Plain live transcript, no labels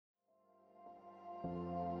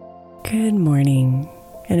Good morning,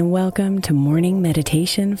 and welcome to Morning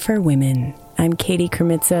Meditation for Women. I'm Katie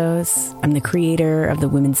Kremitzos. I'm the creator of the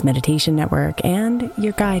Women's Meditation Network and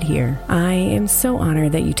your guide here. I am so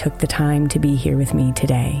honored that you took the time to be here with me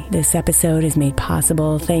today. This episode is made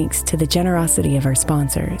possible thanks to the generosity of our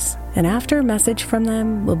sponsors. And after a message from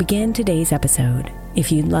them, we'll begin today's episode.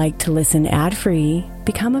 If you'd like to listen ad-free,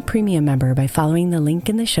 become a premium member by following the link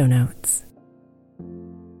in the show notes.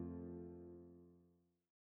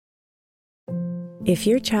 If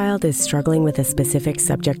your child is struggling with a specific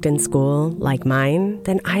subject in school, like mine,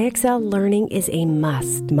 then IXL Learning is a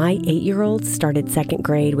must. My 8-year-old started second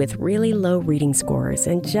grade with really low reading scores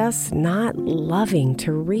and just not loving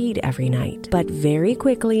to read every night. But very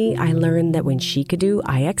quickly, I learned that when she could do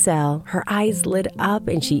IXL, her eyes lit up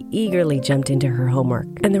and she eagerly jumped into her homework.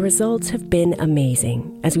 And the results have been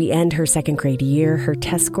amazing. As we end her second grade year, her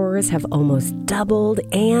test scores have almost doubled,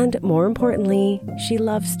 and more importantly, she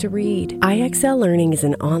loves to read. IXL Learning is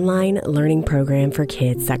an online learning program for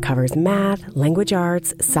kids that covers math, language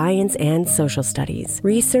arts, science, and social studies.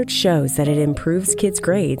 Research shows that it improves kids'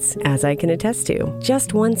 grades, as I can attest to.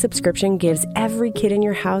 Just one subscription gives every kid in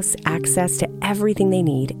your house access to everything they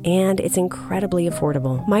need, and it's incredibly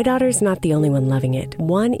affordable. My daughter's not the only one loving it.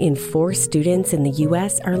 1 in 4 students in the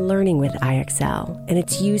U.S. are learning with IXL, and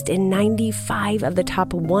it's used in 95 of the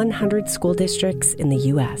top 100 school districts in the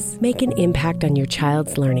U.S. Make an impact on your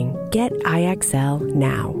child's learning. Get IXL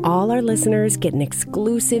now. All our listeners get an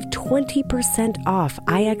exclusive 20% off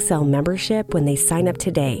IXL membership when they sign up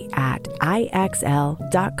today at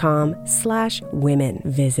IXL.com/women.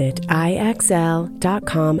 Visit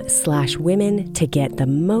IXL.com/women to get the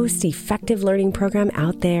most effective learning program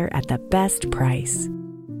out there at the best price.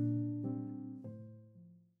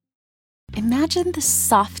 Imagine the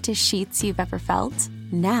softest sheets you've ever felt.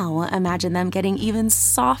 Now imagine them getting even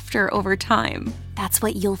softer over time. That's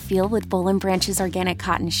what you'll feel with Boll & Branch's organic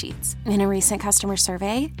cotton sheets. In a recent customer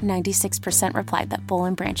survey, 96% replied that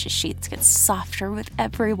Boll & Branch's sheets get softer with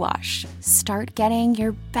every wash. Start getting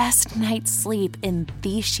your best night's sleep in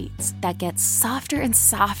these sheets that get softer and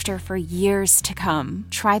softer for years to come.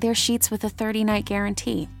 Try their sheets with a 30-night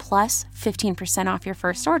guarantee, plus 15% off your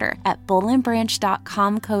first order at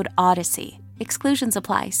bollandbranch.com, code Odyssey. Exclusions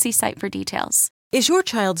apply. See site for details. Is your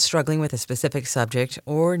child struggling with a specific subject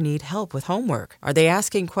or need help with homework? Are they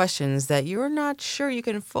asking questions that you're not sure you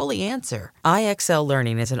can fully answer? IXL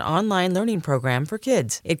Learning is an online learning program for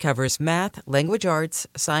kids. It covers math, language arts,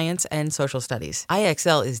 science, and social studies.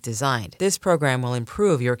 IXL is designed. This program will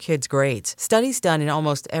improve your kids' grades. Studies done in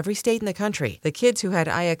almost every state in the country. The kids who had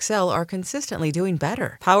IXL are consistently doing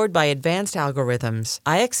better. Powered by advanced algorithms,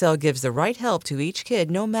 IXL gives the right help to each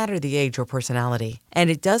kid no matter the age or personality. And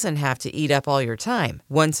it doesn't have to eat up all your time.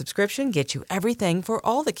 One subscription gets you everything for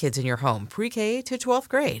all the kids in your home, pre-K to 12th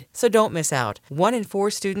grade. So don't miss out. 1 in 4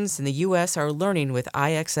 students in the U.S. are learning with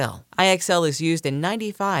IXL. IXL is used in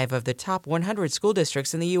 95 of the top 100 school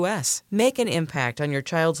districts in the U.S. Make an impact on your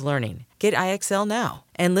child's learning. Get IXL now.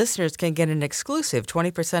 And listeners can get an exclusive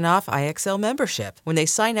 20% off IXL membership when they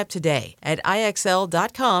sign up today at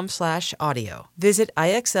IXL.com/audio. Visit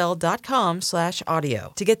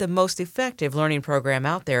IXL.com/audio to get the most effective learning program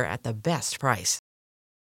out there at the best price.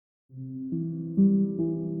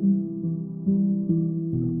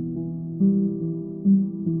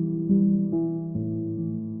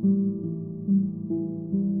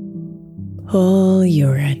 Pull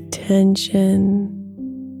your attention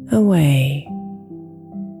away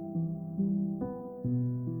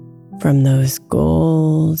from those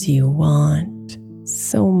goals you want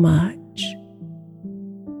so much.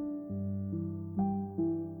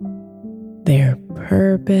 Their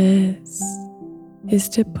purpose is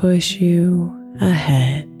to push you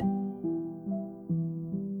ahead.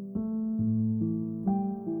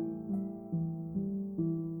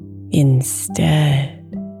 Instead,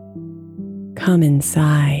 come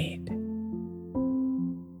inside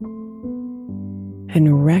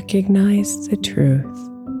and recognize the truth.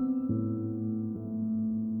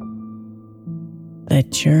 The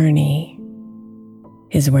journey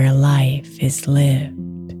is where life is lived.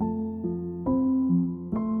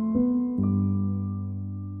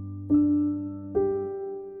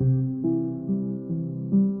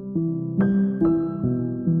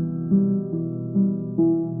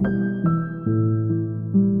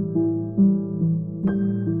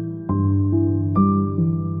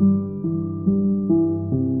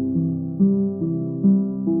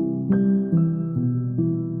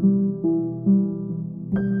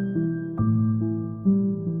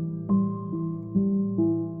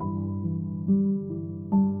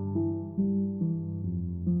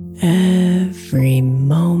 Every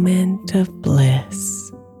moment of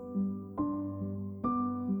bliss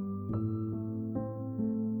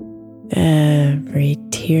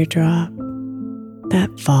teardrop that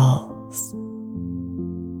falls,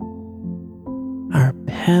 are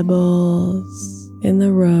pebbles in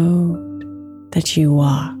the road that you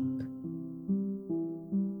walk.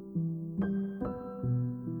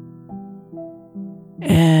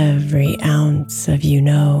 Every ounce of you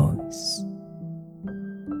knows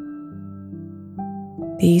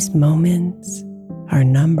these moments are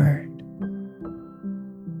numbered,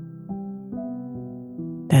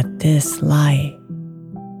 that this life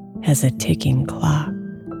has a ticking clock.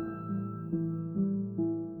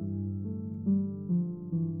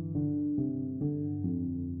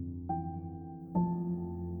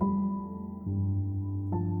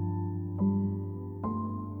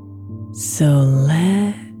 So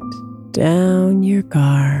let down your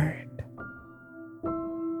guard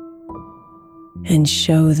and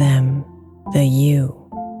show them the you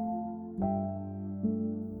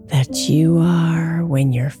that you are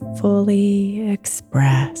when you're fully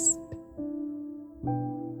expressed.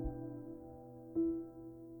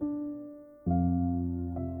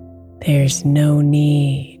 There's no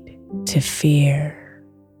need to fear,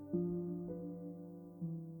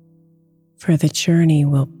 for the journey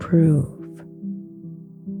will prove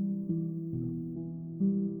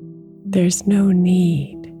there's no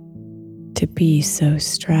need to be so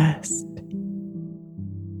stressed.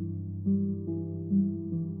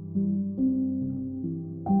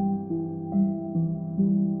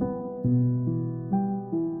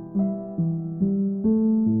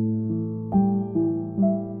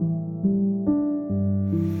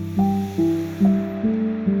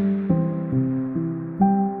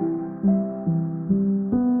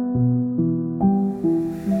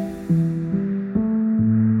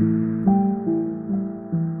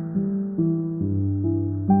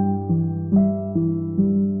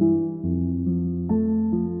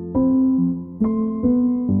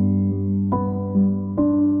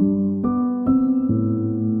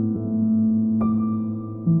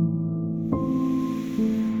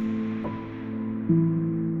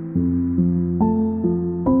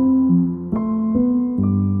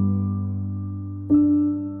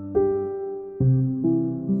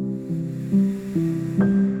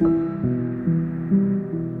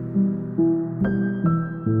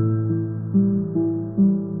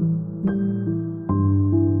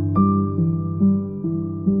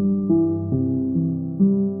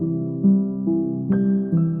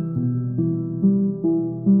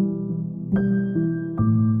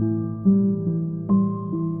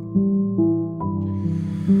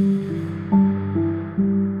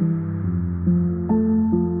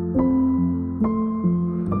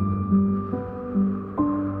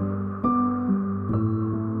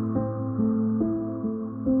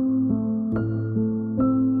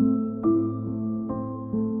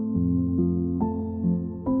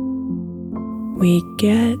 We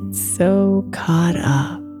get so caught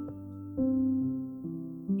up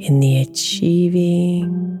in the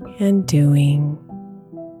achieving and doing,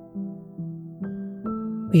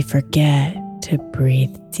 we forget to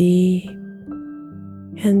breathe deep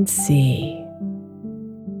and see.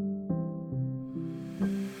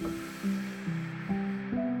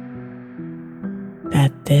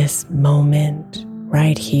 That this moment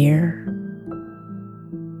right here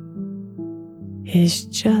is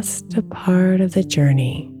just a part of the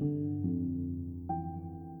journey.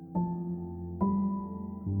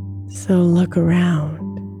 So look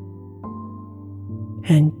around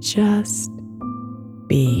and just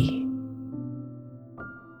be.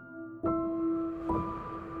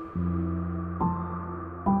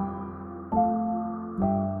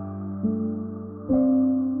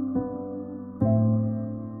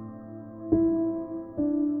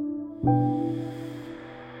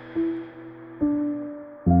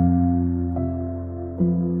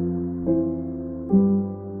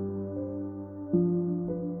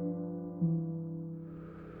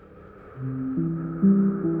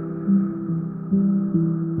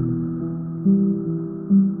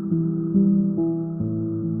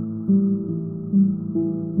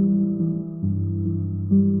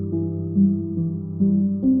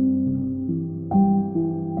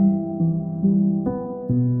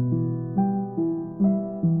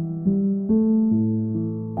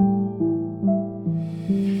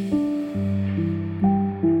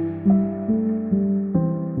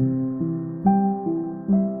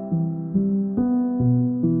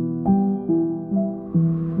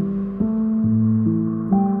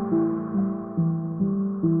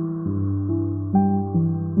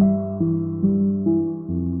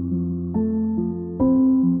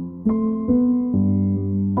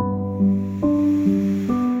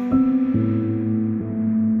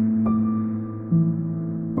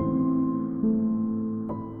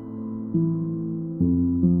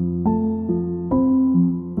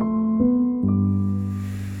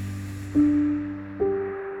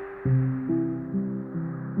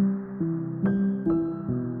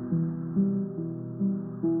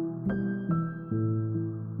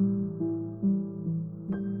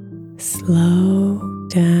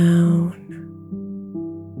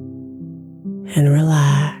 and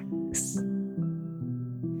relax.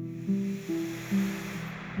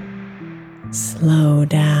 Slow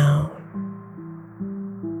down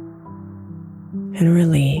and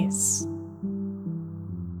release.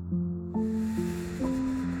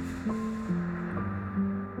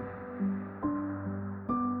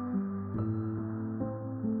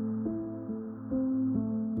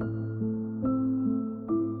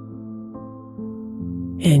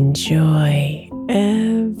 Enjoy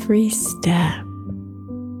every step,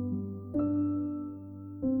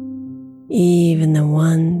 even the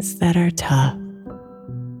ones that are tough,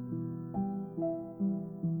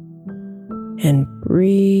 and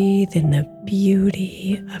breathe in the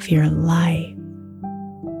beauty of your life.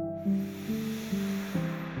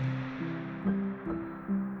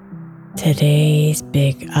 Today's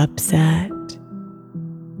big upset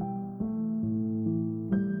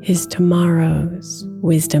is tomorrow's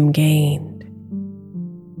wisdom gained.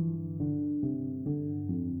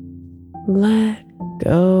 Let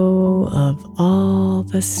go of all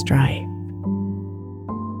the strife.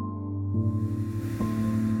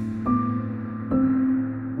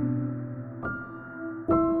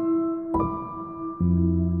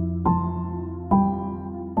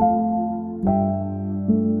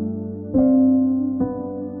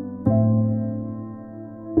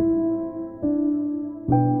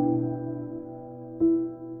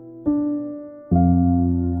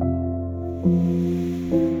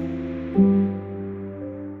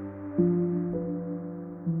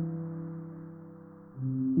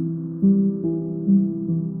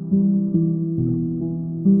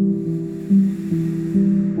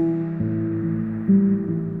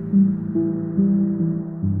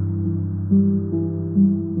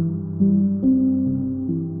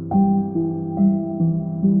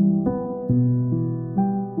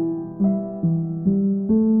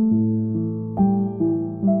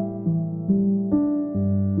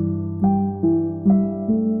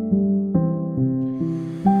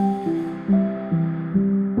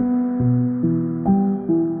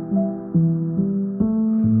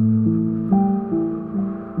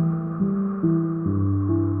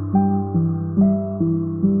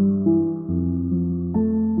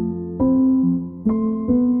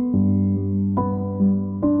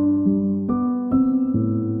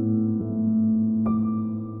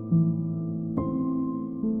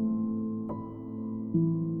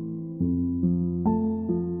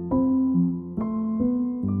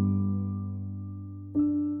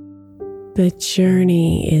 The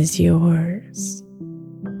journey is yours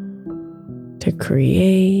to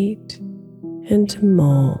create and to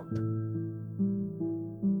mold.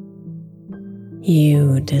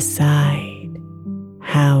 You decide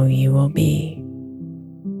how you will be.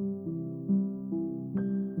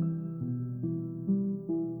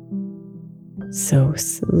 So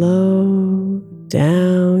slow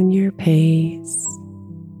down your pace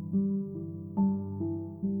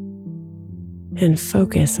and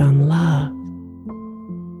focus on love.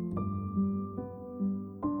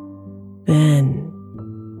 Then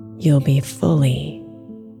you'll be fully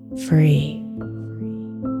free.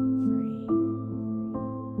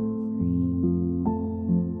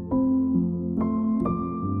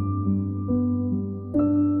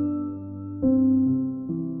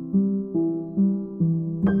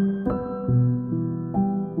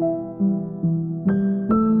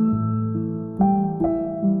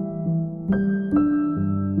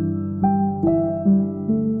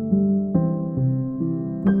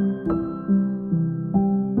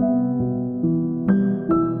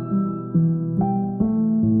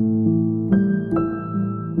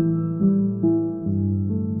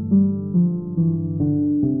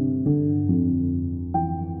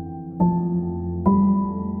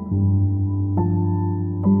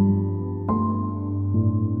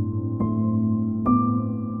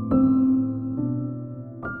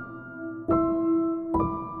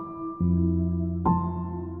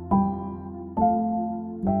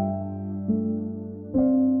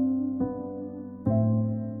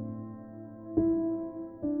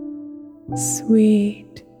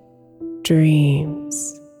 Sweet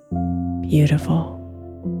dreams, beautiful.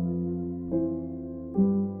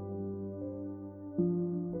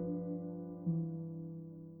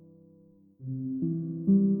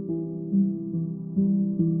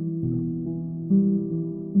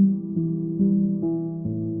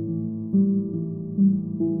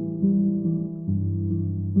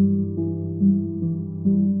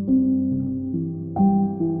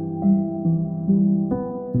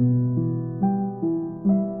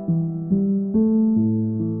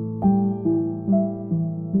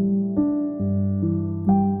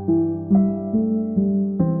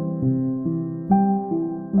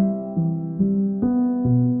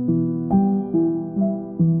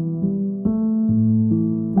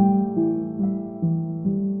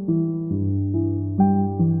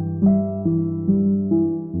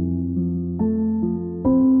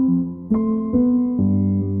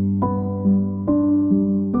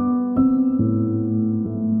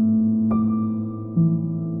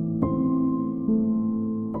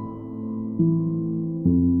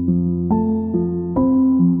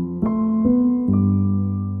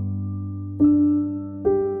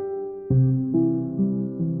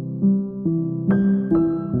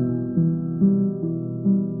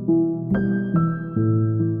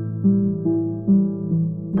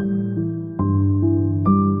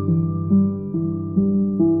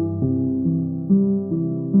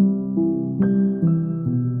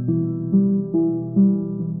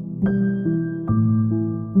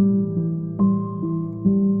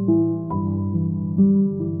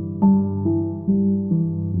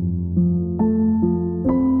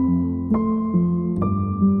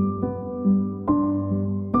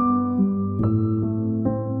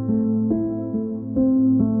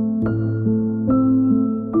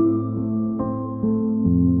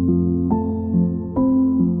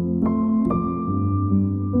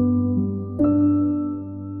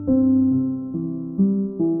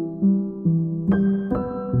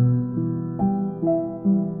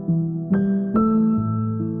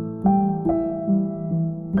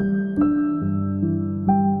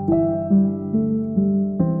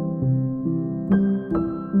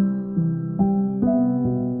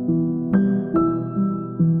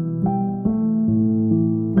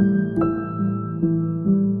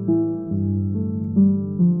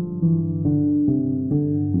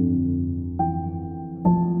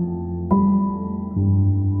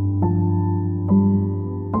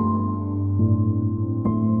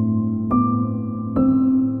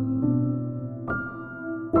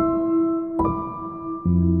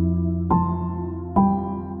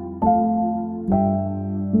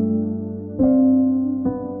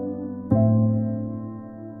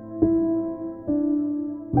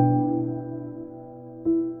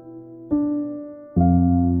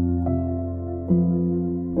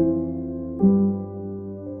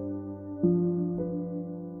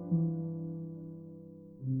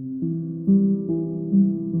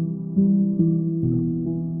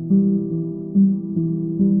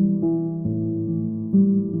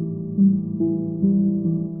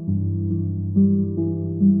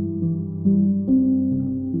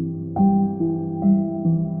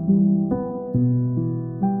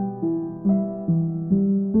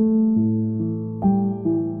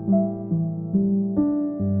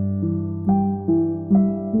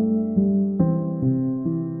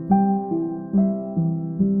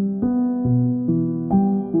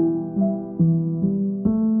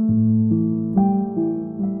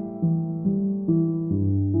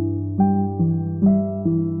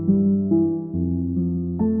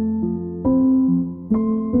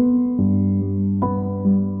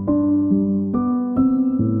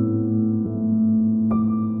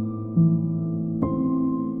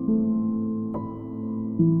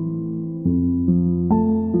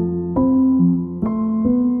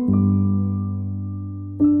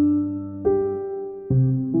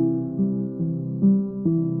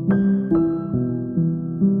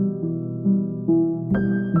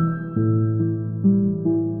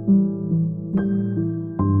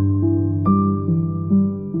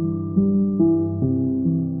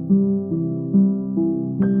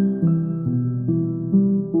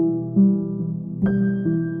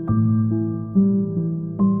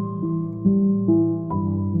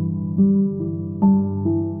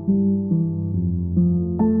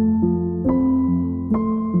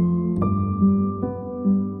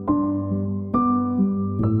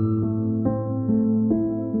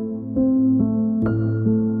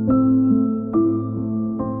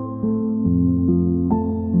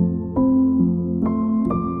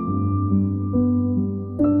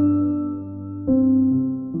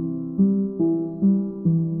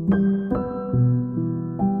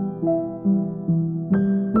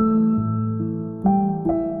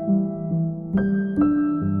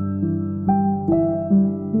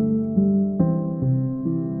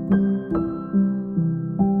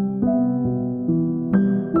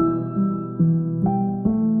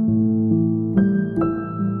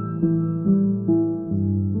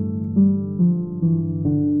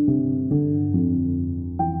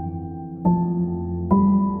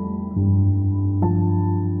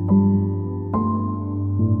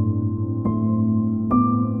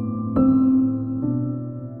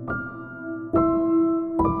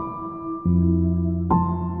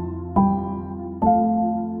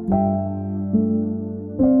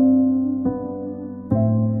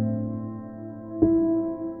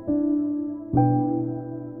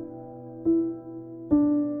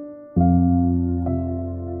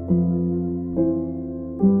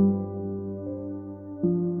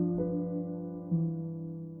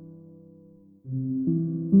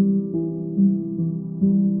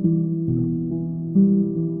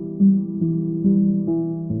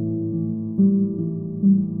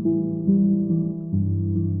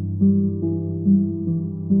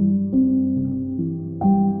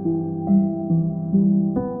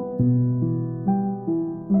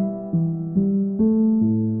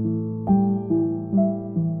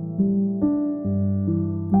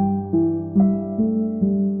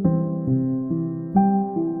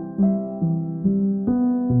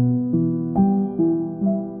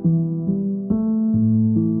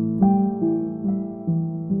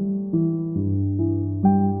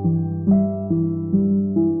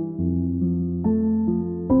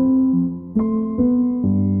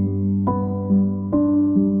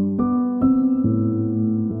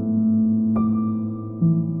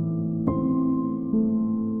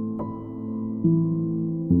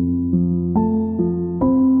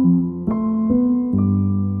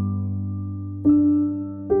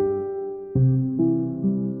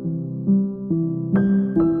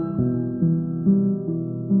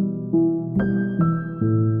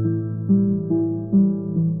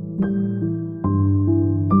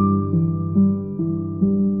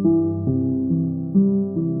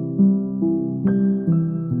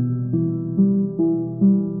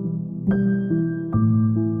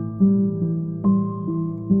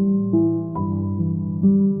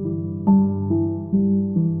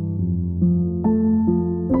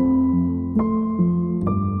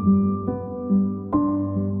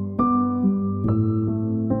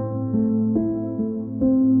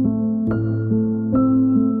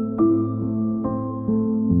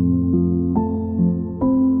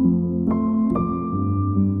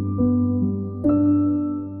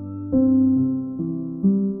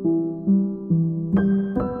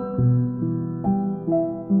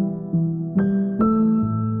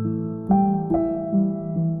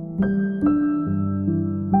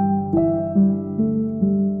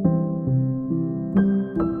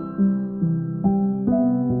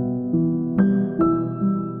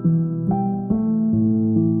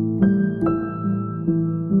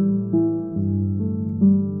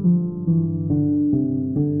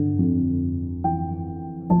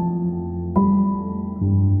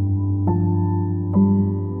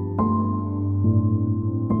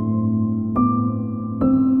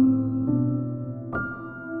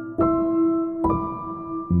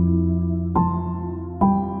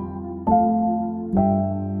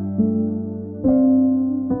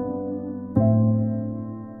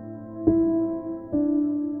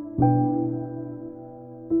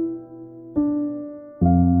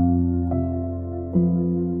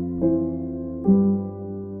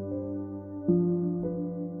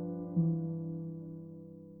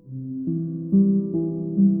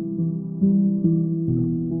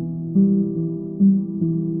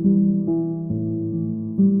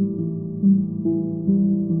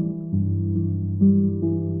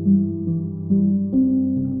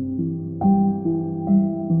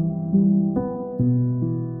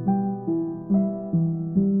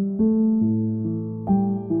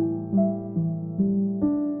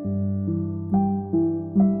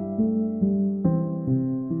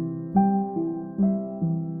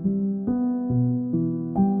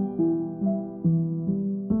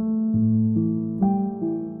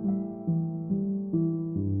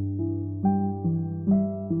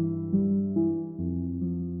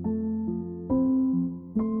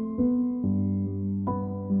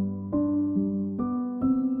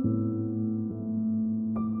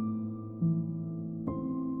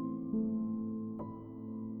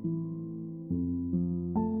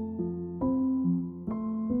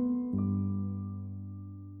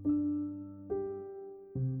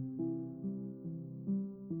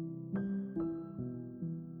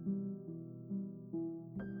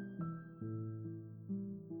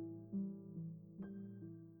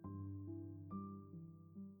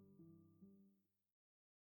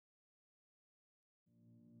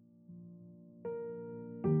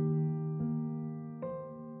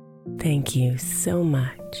 Thank you so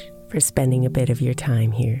much for spending a bit of your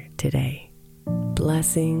time here today.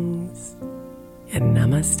 Blessings and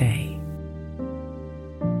namaste.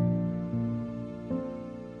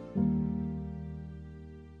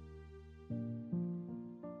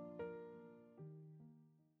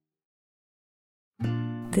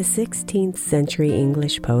 The 16th century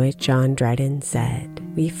English poet John Dryden said,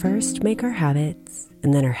 "We first make our habits,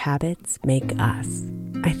 and then our habits make us."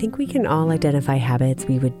 I think we can all identify habits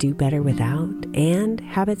we would do better without, and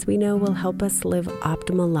habits we know will help us live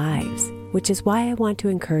optimal lives, which is why I want to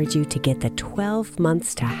encourage you to get the 12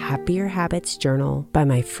 Months to Happier Habits journal by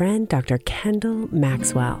my friend Dr. Kendall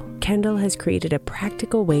Maxwell. Kendall has created a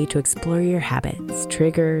practical way to explore your habits,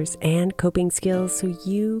 triggers, and coping skills so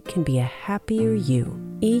you can be a happier you.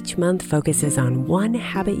 Each month focuses on one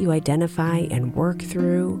habit you identify and work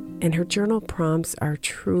through, and her journal prompts are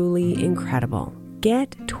truly incredible.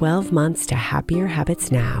 Get 12 Months to Happier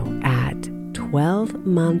Habits now at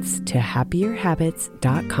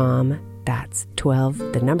 12monthstohappierhabits.com. That's 12,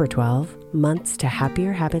 the number 12,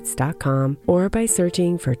 monthstohappierhabits.com, or by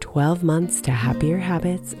searching for 12 Months to Happier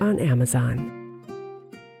Habits on Amazon.